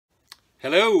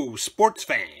Hello, sports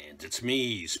fans. It's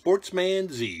me, Sportsman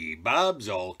Z, Bob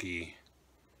Zolke.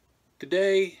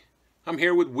 Today, I'm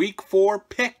here with Week 4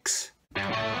 picks.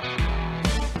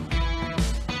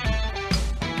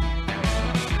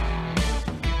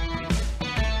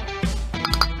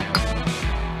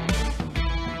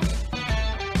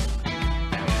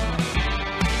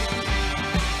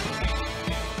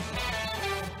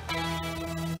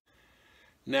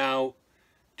 Now,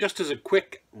 just as a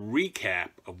quick recap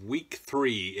of Week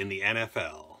 3 in the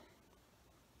NFL,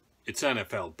 it's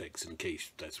NFL picks in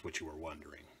case that's what you were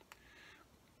wondering.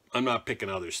 I'm not picking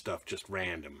other stuff, just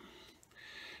random.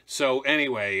 So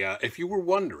anyway, if you were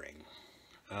wondering,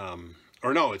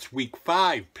 or no, it's Week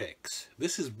 5 picks.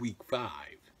 This is Week 5.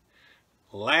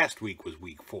 Last week was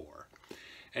Week 4.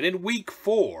 And in Week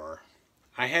 4,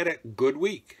 I had a good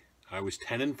week. I was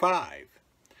 10-5.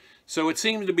 So it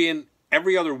seemed to be an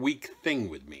every other week thing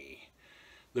with me.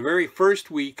 The very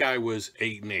first week I was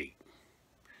 8-8.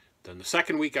 Then the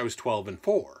second week I was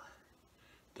 12-4.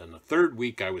 Then the third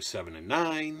week I was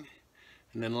 7-9.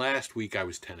 And then last week I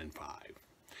was 10-5.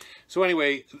 So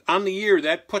anyway, on the year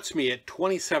that puts me at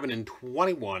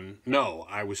 27-21. No,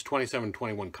 I was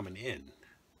 27-21 coming in.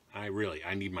 I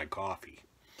need my coffee.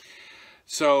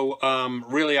 So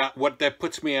really what that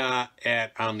puts me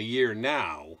at on the year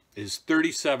now is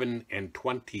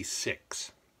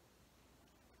 37-26,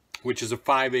 which is a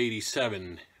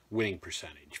 587 winning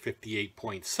percentage.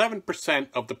 58.7%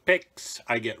 of the picks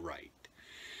I get right.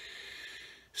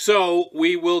 So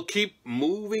we will keep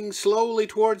moving slowly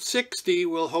towards 60.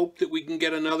 We'll hope that we can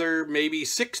get another maybe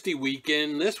 60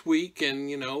 weekend this week,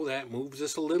 and you know, that moves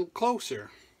us a little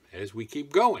closer as we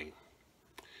keep going.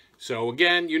 So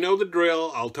again, you know the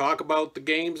drill. I'll talk about the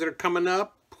games that are coming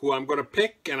up, who I'm going to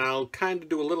pick, and I'll kind of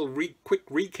do a little quick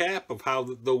recap of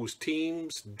how those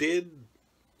teams did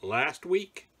last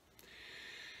week.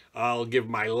 I'll give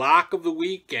my lock of the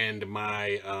week and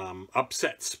my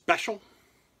upset special.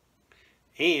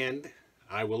 And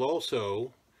I will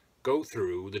also go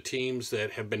through the teams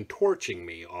that have been torching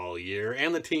me all year,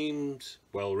 and the teams,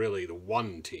 well, really the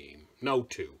one team, no,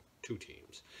 two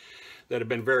teams that have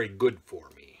been very good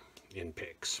for me in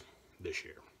picks this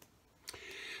year.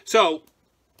 So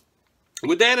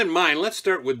with that in mind, let's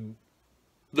start with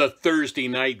the Thursday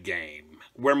night game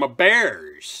where my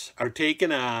Bears are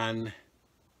taking on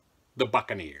the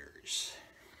Buccaneers.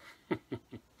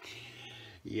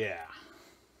 Yeah.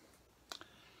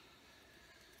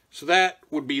 So that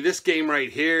would be this game right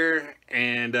here.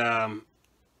 And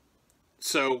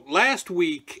so last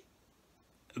week,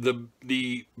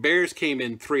 the Bears came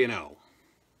in 3-0.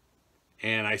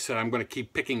 And I said I'm going to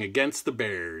keep picking against the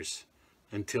Bears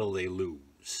until they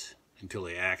lose. Until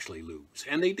they actually lose.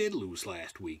 And they did lose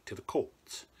last week to the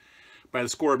Colts by the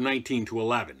score of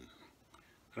 19-11.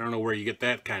 I don't know where you get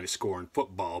that kind of score in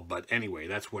football, but anyway,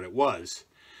 that's what it was.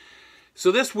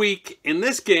 So this week, in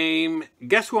this game,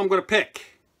 guess who I'm going to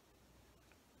pick?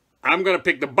 I'm going to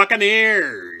pick the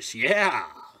Buccaneers. Yeah.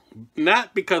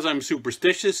 Not because I'm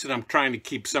superstitious and I'm trying to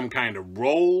keep some kind of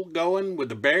roll going with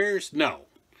the Bears. No.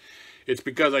 It's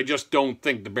because I just don't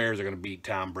think the Bears are going to beat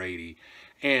Tom Brady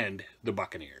and the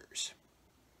Buccaneers.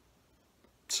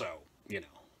 So, you know,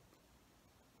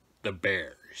 the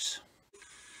Bears.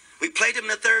 We played them in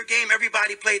the third game.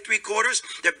 Everybody played three quarters.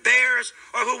 The Bears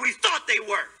are who we thought they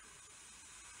were.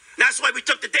 That's why we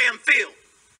took the damn field.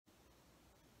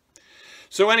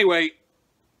 So anyway,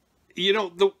 you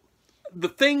know, the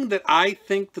thing that I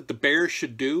think that the Bears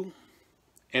should do,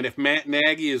 and if Matt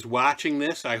Nagy is watching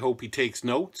this, I hope he takes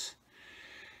notes.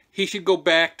 He should go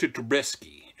back to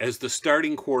Trubisky as the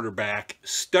starting quarterback,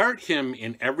 start him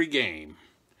in every game,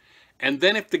 and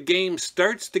then if the game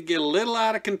starts to get a little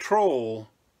out of control,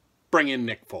 bring in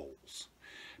Nick Foles.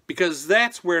 Because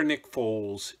that's where Nick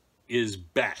Foles is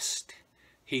best.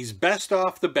 He's best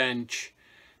off the bench.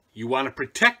 You want to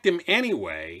protect him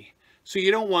anyway, so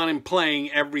you don't want him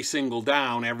playing every single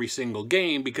down, every single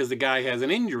game, because the guy has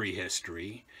an injury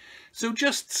history. So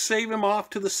just save him off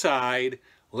to the side.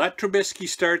 Let Trubisky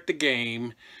start the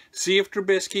game. See if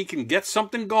Trubisky can get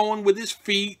something going with his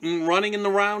feet and running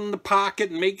around in the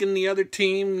pocket and making the other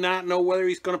team not know whether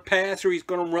he's going to pass or he's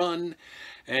going to run,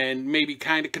 and maybe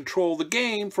kind of control the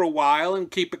game for a while and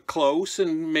keep it close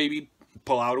and maybe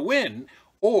pull out a win.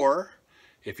 Or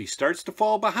if he starts to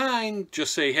fall behind,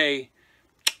 just say, hey,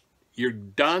 you're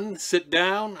done, sit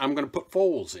down, I'm going to put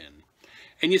Foles in.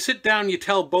 And you sit down and you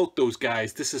tell both those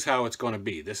guys, this is how it's going to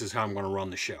be. This is how I'm going to run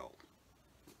the show.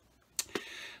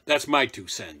 That's my 2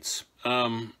 cents.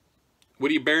 What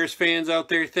do you Bears fans out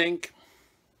there think?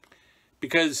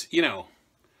 Because, you know,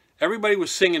 everybody was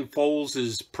singing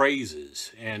Foles'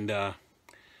 praises. And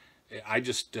I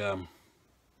just,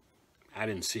 I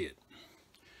didn't see it.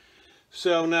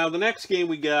 So now the next game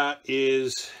we got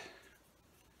is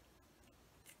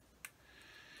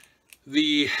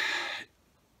the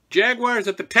Jaguars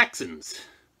at the Texans.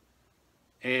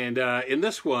 And in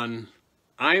this one,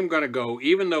 I'm going to go,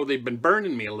 even though they've been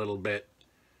burning me a little bit,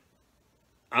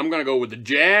 I'm going to go with the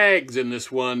Jags in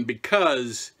this one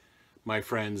because, my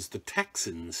friends, the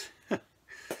Texans,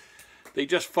 they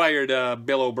just fired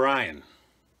Bill O'Brien.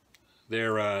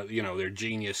 Their, their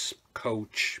genius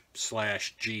coach /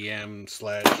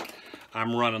 GM /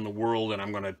 I'm running the world and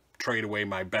I'm going to trade away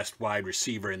my best wide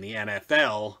receiver in the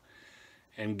NFL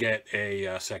and get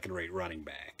a second-rate running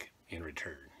back in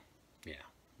return. Yeah,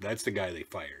 that's the guy they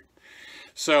fired.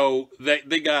 So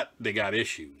they got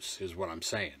issues, is what I'm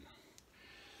saying.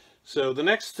 So the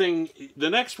next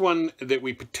one that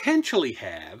we potentially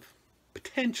have,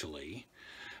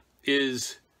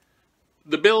 is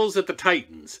the Bills at the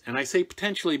Titans. And I say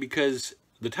potentially because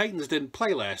the Titans didn't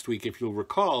play last week, if you'll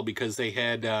recall, because they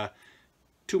had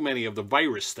too many of the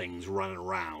virus things running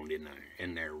around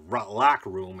in their locker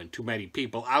room and too many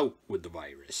people out with the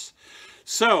virus.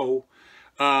 So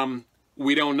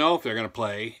we don't know if they're going to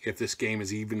play, if this game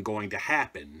is even going to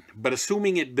happen. But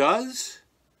assuming it does,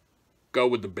 go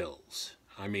with the Bills.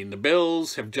 I mean, the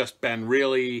Bills have just been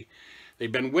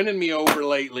they've been winning me over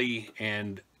lately,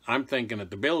 and I'm thinking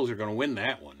that the Bills are going to win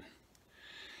that one.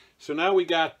 So now we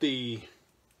got the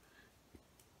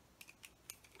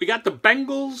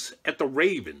Bengals at the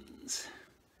Ravens.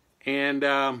 And,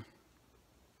 I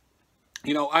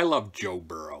love Joe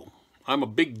Burrow. I'm a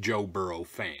big Joe Burrow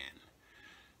fan.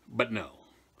 But no,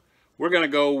 we're going to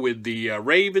go with the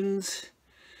Ravens.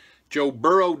 Joe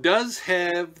Burrow does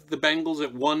have the Bengals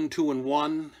at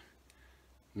 1-2-1.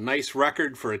 Nice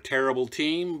record for a terrible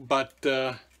team, but,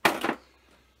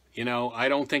 I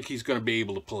don't think he's going to be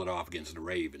able to pull it off against the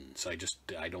Ravens. I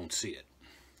don't see it.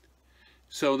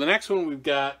 So the next one we've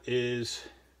got is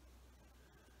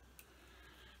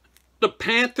the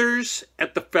Panthers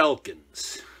at the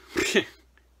Falcons.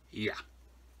 Yeah.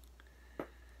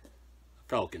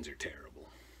 Falcons are terrible.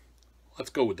 Let's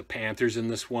go with the Panthers in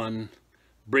this one.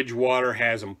 Bridgewater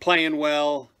has them playing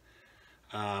well.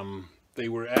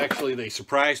 They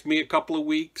surprised me a couple of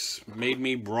weeks, made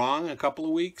me wrong a couple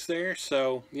of weeks there.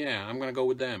 So, yeah, I'm going to go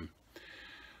with them.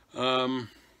 Now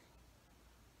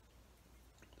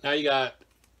you got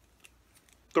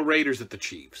the Raiders at the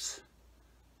Chiefs.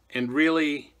 And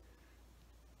really,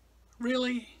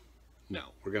 no,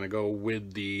 we're going to go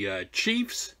with the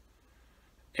Chiefs.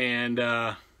 And,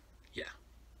 yeah,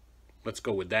 let's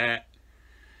go with that.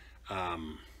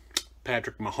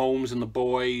 Patrick Mahomes and the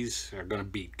boys are going to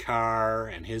beat Carr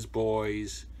and his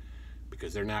boys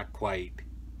because they're not quite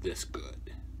this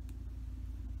good.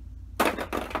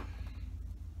 And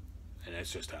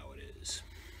that's just how it is.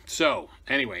 So,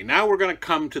 anyway, now we're going to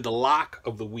come to the lock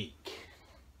of the week.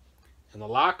 And the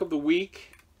lock of the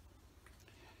week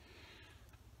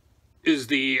is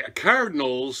the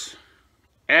Cardinals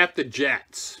at the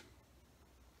Jets.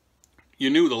 You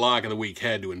knew the lock of the week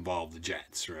had to involve the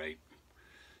Jets, right?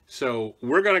 So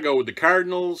we're going to go with the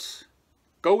Cardinals.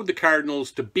 Go with the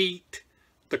Cardinals to beat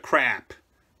the crap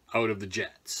out of the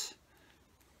Jets.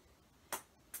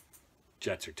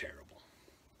 Jets are terrible.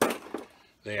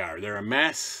 They are. They're a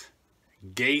mess.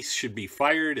 Gase should be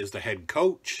fired as the head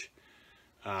coach.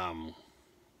 I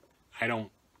don't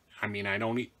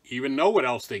even know what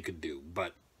else they could do,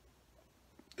 but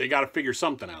they got to figure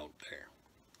something out there.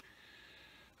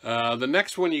 The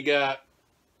next one you got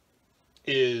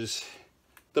is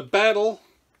the Battle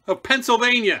of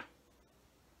Pennsylvania.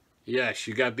 Yes,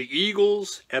 you got the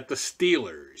Eagles at the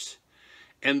Steelers.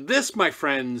 And this, my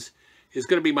friends, is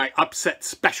going to be my upset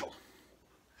special.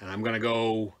 And I'm going to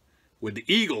go with the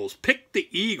Eagles. Pick the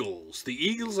Eagles. The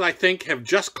Eagles, I think, have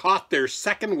just caught their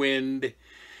second wind.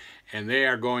 And they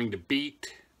are going to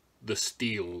beat the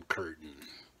Steel Curtain.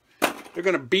 They're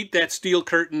going to beat that Steel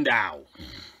Curtain down.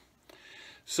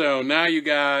 So now you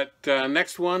got,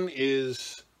 next one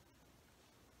is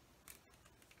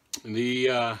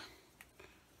the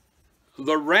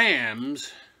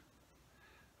Rams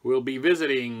will be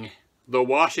visiting the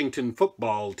Washington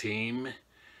football team,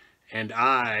 and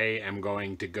I am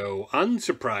going to go,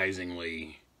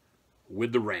 unsurprisingly,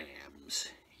 with the Rams.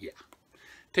 Yeah.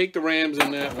 Take the Rams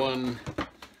in that one.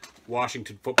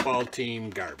 Washington football team,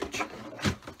 garbage.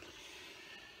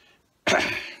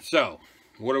 So,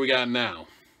 what do we got now?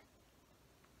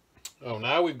 Oh,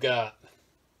 now we've got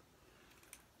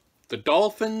the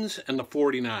Dolphins and the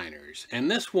 49ers. And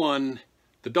this one,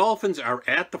 the Dolphins are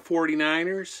at the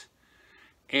 49ers.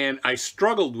 And I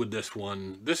struggled with this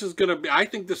one. This is going to be, I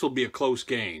think this will be a close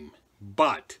game.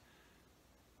 But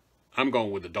I'm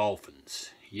going with the Dolphins.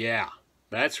 Yeah,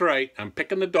 that's right. I'm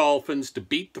picking the Dolphins to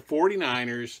beat the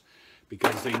 49ers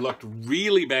because they looked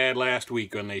really bad last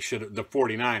week when they should have, the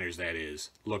 49ers, that is,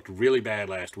 looked really bad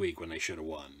last week when they should have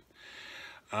won.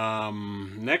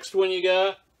 Next one you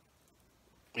got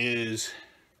is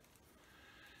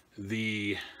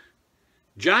the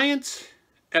Giants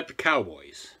at the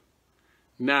Cowboys.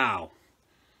 Now,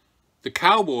 the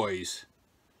Cowboys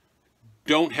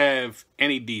don't have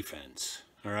any defense,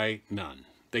 all right? None.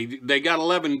 They got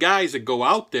 11 guys that go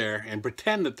out there and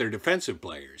pretend that they're defensive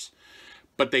players,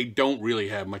 but they don't really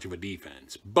have much of a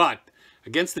defense. But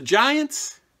against the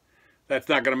Giants, that's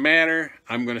not going to matter.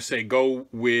 I'm going to say go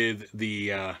with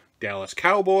the Dallas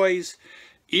Cowboys.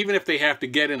 Even if they have to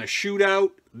get in a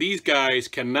shootout, these guys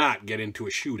cannot get into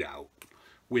a shootout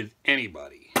with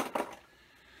anybody.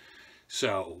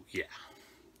 So, yeah.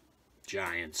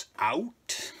 Giants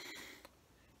out.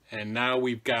 And now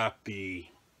we've got the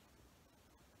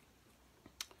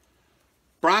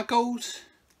Broncos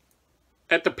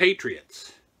at the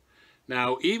Patriots.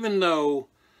 Now, even though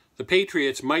the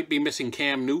Patriots might be missing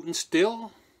Cam Newton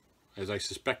still, as I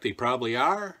suspect they probably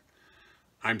are,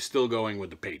 I'm still going with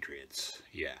the Patriots.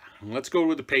 Yeah, let's go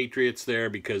with the Patriots there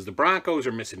because the Broncos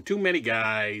are missing too many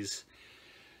guys.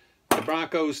 The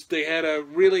Broncos, they had a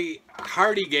really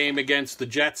hearty game against the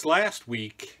Jets last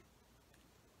week,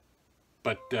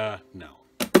 but no.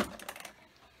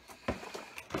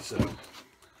 So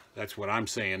that's what I'm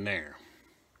saying there.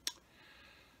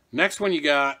 Next one you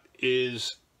got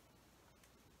is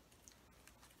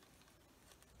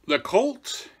the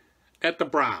Colts at the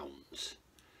Browns.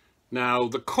 Now,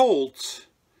 the Colts,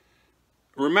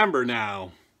 remember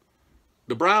now,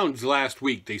 the Browns last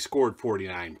week, they scored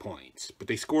 49 points. But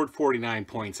they scored 49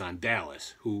 points on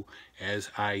Dallas, who, as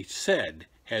I said,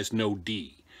 has no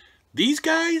D. These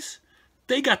guys,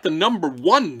 they got the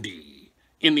 #1 D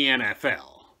in the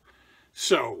NFL.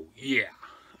 So, yeah,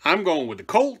 I'm going with the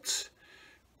Colts.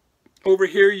 Over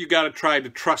here, you got to try to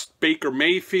trust Baker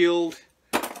Mayfield.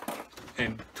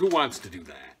 And who wants to do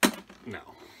that? No.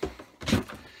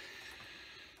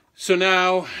 So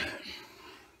now,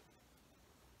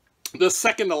 the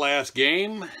second to last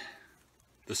game,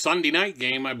 the Sunday night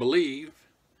game, I believe,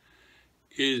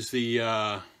 is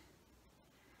the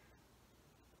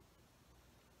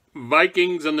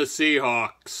Vikings and the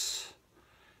Seahawks.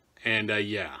 And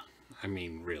yeah, I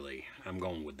mean, really, I'm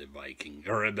going with the Vikings,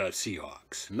 or the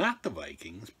Seahawks. Not the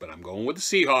Vikings, but I'm going with the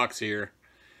Seahawks here.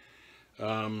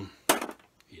 Yeah,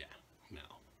 no.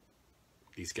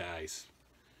 These guys,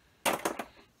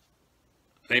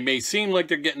 they may seem like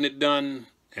they're getting it done,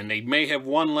 and they may have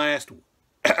won last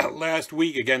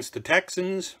week against the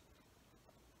Texans.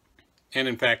 And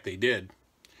in fact, they did.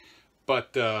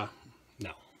 But, no.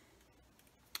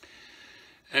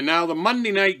 And now the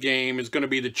Monday night game is going to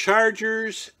be the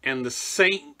Chargers and the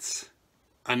Saints.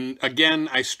 And again,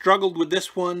 I struggled with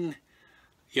this one.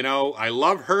 You know, I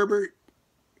love Herbert.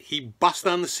 He bust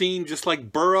on the scene just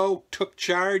like Burrow, took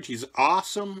charge. He's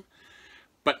awesome.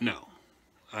 But no.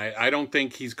 I don't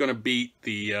think he's going to beat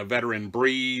the veteran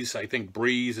Breeze. I think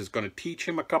Breeze is going to teach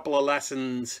him a couple of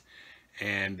lessons,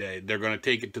 and they're going to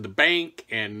take it to the bank,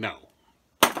 and no,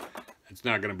 it's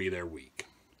not going to be their week.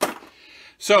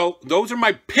 So those are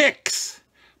my picks,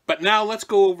 but now let's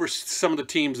go over some of the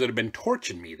teams that have been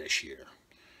torching me this year.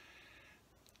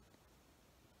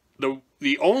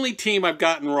 The only team I've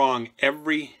gotten wrong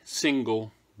every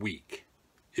single week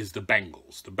is the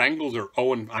Bengals. The Bengals are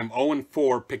 0, I'm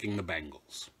 0-4 picking the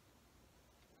Bengals.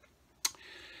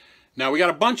 Now we got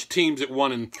a bunch of teams at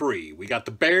 1-3. We got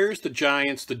the Bears, the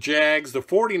Giants, the Jags, the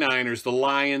 49ers, the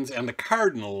Lions, and the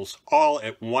Cardinals all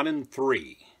at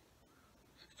 1-3.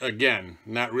 Again,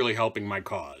 not really helping my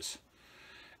cause.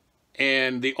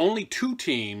 And the only two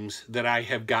teams that I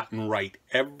have gotten right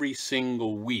every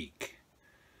single week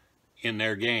in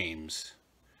their games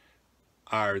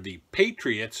are the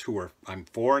Patriots, who I'm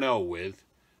 4-0 with,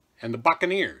 and the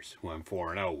Buccaneers, who I'm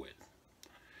 4-0 with.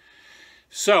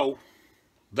 So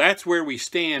that's where we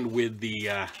stand with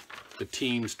the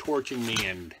teams torching me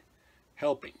and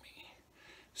helping me.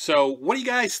 So what do you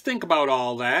guys think about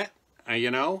all that? You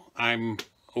know, I'm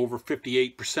over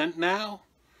 58% now.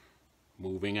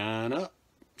 Moving on up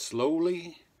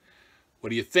slowly. What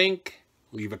do you think?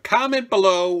 Leave a comment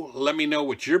below. Let me know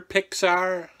what your picks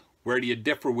are. Where do you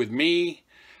differ with me?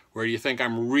 Where do you think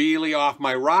I'm really off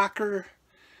my rocker?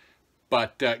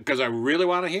 But, because I really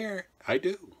want to hear it, I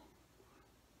do.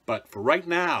 But for right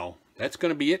now, that's going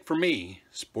to be it for me,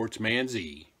 Sportsman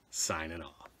Z, signing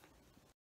off.